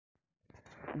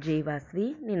Jay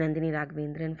Vasvi, Ninandini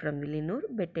Raghavendran from Villanur,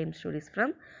 Bedtime Stories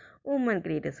from Women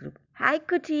Creators Group. Hi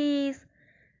cuties!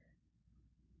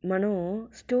 మనం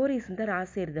stories అంతా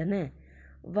రాసేరు தானே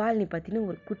వాళ్ళని పற்றிన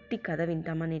ஒரு குட்டி కథ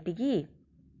వింటామా నేటికి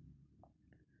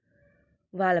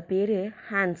వాళ్ళ పేరు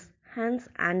హ్యాన్స్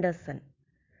ఆండర్సన్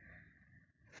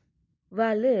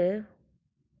వాళ్ళు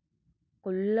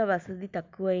కొల్ల వసతి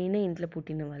తక్కువైన ఇంట్లో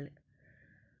పుట్టిన వాళ్ళు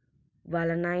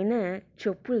వాళ్ళ నాయన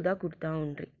చెప్పులుదా కుడతా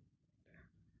ఉండ్రి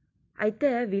అయితే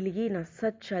వీళ్ళకి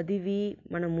నస్స చదివి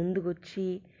మన ముందుకొచ్చి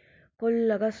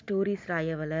కొల్లగా స్టోరీస్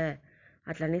రాయవల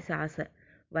అట్లనేసి ఆశ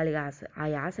వాళ్ళకి ఆశ ఆ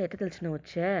ఆశ ఎట్ట తెలిసిన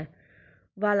వచ్చే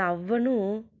వాళ్ళ అవ్వను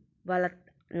వాళ్ళ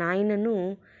నాయనను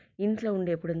ఇంట్లో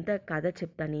ఉండేప్పుడంతా కథ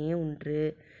చెప్తానే ఉండ్రు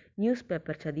న్యూస్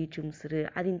పేపర్ చదివి చుమ్సరు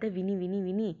అదింతా విని విని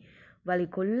విని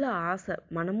వాళ్ళకి కొల్ల ఆశ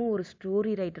మనము ஒரு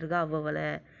స్టోరీ రైటర్గా అవ్వవల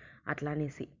అట్లా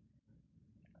అనేసి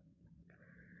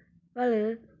వాళ్ళు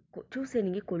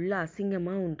చూసేనికి కొల్ల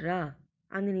అసింగமாக ఉంట్రా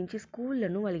అందు నుంచి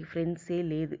స్కూల్లోనూ వాళ్ళకి ఫ్రెండ్సే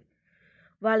లేదు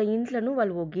వాళ్ళ ఇంట్లోనూ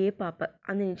వాళ్ళు ఒకే పాప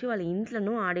అందు నుంచి వాళ్ళ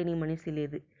ఇంట్లోనూ ఆడేని మనిషి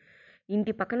లేదు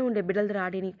ఇంటి పక్కన ఉండే బిడ్డలతో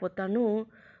ఆడేనికి పోతాను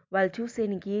వాళ్ళు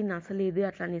చూసేనికి నసలేదు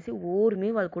అట్లా అనేసి ఓర్మే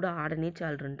వాళ్ళు కూడా ఆడనే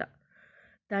చాలరుంట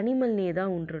తనిమల్నేదా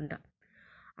ఉండ్రుంట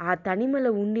ఆ తనిమల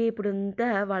ఉండేప్పుడంతా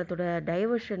వాళ్ళతోட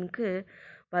డైవర్షన్కి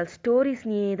వాళ్ళ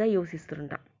స్టోరీస్నేదా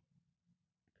యోసిస్తుంట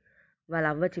వాళ్ళ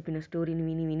అవ్వ చెప్పిన స్టోరీని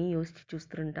విని విని యోசிச்சு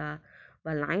చూస్తుంటా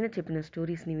వాళ్ళ నాయన చెప్పిన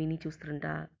స్టోరీస్ని విని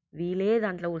చూస్తుంటా వీళ్ళే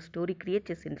దాంట్లో ఒక స్టోరీ క్రియేట్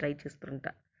చేసి ట్రై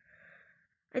చేస్తుంటా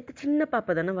అయితే చిన్న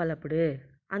పాపదన్న వాళ్ళప్పుడు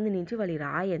అందు నుంచి వాళ్ళ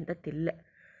రాయి అంతా తెల్ల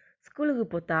స్కూలుకు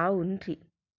పోతా ఉంట్రి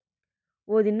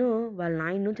ఓదిన్నో వాళ్ళ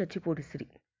నాయను చచ్చిపోడిసిరి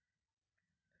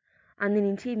అందు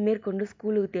నుంచి మేற்கொண்டு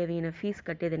స్కూలుకు தேவையான ఫీజు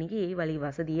కట్టేదానికి వాళ్ళకి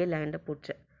వసதிయే లేకుండా పోచ్చ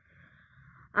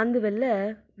అందువల్ల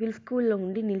వీళ్ళు స్కూల్లో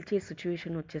ఉండి నిలిచే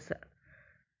సిచ్యువేషన్ వచ్చేసా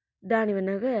దాని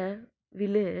వెనక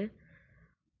వీళ్ళు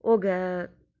ఒక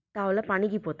తావల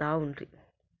పనికి పోతా ఉండ్రి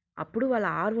అప్పుడు వాళ్ళ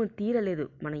ఆర్వం తీరలేదు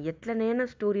మనం ఎట్లనైనా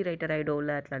స్టోరీ రైటర్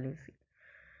అయ్యడోళ్ళ అట్లా అనేసి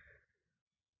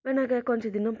వెనక కొంచెం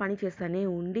దినం పని చేస్తానే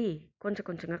ఉండి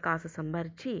కొంచెంగా కాసు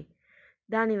సంపాదించి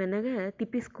దాని వెనక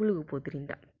తిప్పి స్కూలుకు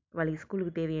పోతురింట వాళ్ళకి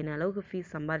స్కూలుకు தேவையான அளவுக்கு ఫీజు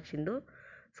సంపాదించిందో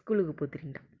స్కూలుకు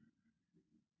పోతురింట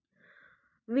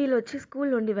వీళ్ళు వచ్చి స్కూల్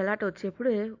నుండి వెలాట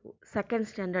వచ్చేప్పుడు సెకండ్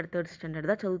స్టాండర్డ్ థర్డ్ స్టాండర్డ్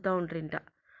దా చదువుతూ ఉంటారింట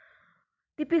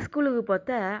తిప్పి స్కూలుకు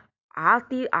పోతే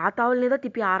ఆ తావులనేదో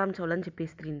తిప్పి ఆరంభించాలని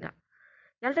చెప్పేస్తుంట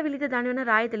ఎల్ట వీళ్ళైతే దానివల్ల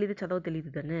రాయ తెలియదు చదవ తెలియదు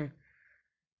దాన్ని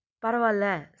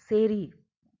పర్వాలే సేరి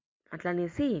అట్లా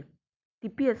అనేసి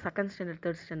తిప్పి సెకండ్ స్టాండర్డ్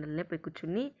థర్డ్ స్టాండర్డ్నే పోయి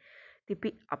కూర్చుని తిప్పి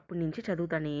అప్పటి నుంచి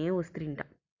చదువుతానే వస్తుంట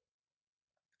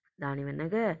దాని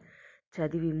వెనక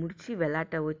చదివి ముడిచి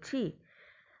వెలాట వచ్చి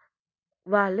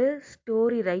వాళ్ళు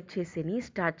స్టోరీ రైట్ చేసేని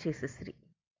స్టార్ట్ చేసేసిరి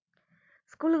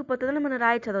స్కూల్కి పోతుందని మన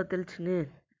రాయ చదవ తెలుసును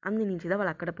అందు నుంచిదా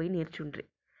వాళ్ళు అక్కడ పోయి నేర్చుండ్రి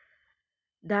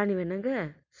దాని వెనక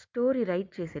స్టోరీ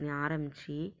రైట్ చేసేని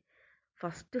ఆరంభించి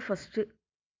ఫస్ట్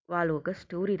వాళ్ళు ఒక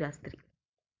స్టోరీ రాస్తారు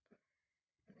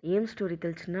ఏం స్టోరీ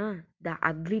తెలిసిన ద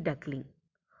అగ్లీ డక్లింగ్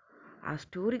ఆ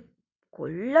స్టోరీ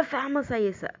కొల్ల ఫేమస్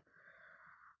అయ్యేసా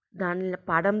దానిలో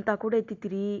పడంతా కూడా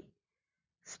ఎత్తితిరి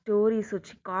స్టోరీస్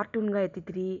వచ్చి కార్టూన్గా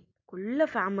ఎత్తితిరి కొల్ల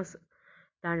ఫేమస్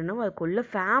దానిలో వాళ్ళు కొల్ల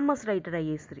famous writer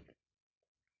అయ్యేసరి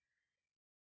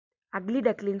ugly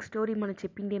duckling story మనం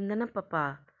చెప్పింది ఏందన్నా పాప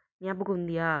ஞாபகம்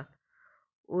ఉందియా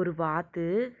ஒரு వాత్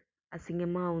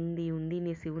అసింగமாக ఉంది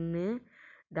నేసి ఉన్ని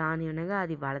దాని వెనక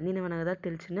అది వళందినవనగా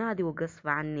తెలిసిన అది ఒక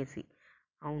స్వాన్ నేసి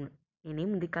అవును నేనే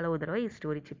ముందు కల వదరవా ఈ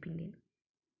స్టోరీ చెప్పింది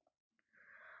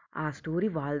ఆ స్టోరీ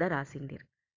వాళ్ళదా రాసిండేరు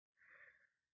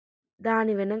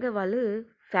దాని వెనక వాళ్ళు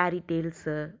ఫ్యారీ టేల్స్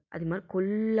అది మరి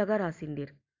కొల్లగా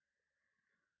రాసిండేరు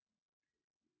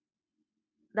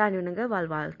దాని వెనక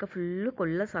వాళ్ళ ఫుల్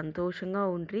కొల్ల సంతోషంగా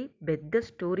ఉండ్రి పెద్ద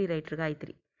స్టోరీ రైటర్గా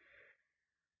అవుతుంది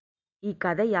ఈ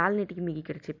కథ యాళ్ళనిటికి మీకు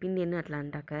ఇక్కడ చెప్పింది అని అట్లా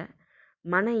అంటాక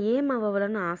మన ఏం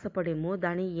అవ్వాలని ఆశపడేమో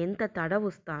దాన్ని ఎంత తడ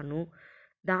వస్తానో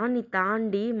దాన్ని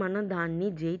తాండి మనం దాన్ని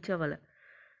జయించవల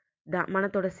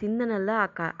మనతోడ సిందనల్లా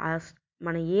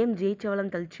మన ఏం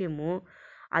జయించవాలని తలిచేమో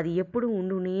అది ఎప్పుడు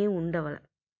ఉండునే ఉండవల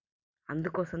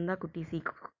అందుకోసందా కుటీస్ ఈ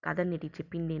కథ నీటికి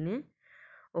చెప్పిందేను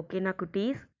ఓకేనా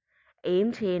కుటీస్ ఏం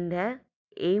చేయండి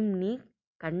ఎయిమ్ని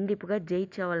கண்டிப்பாக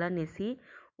జయించవాలనేసి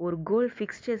ஒரு గోల్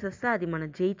ఫిక్స్ చేసేస్తే అది మన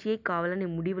జయించే కావాలనే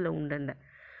முடிவில் ఉండండి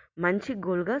మంచి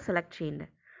గోల్గా సెలెక్ట్ చేయండి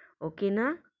ఓకేనా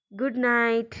గుడ్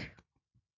నైట్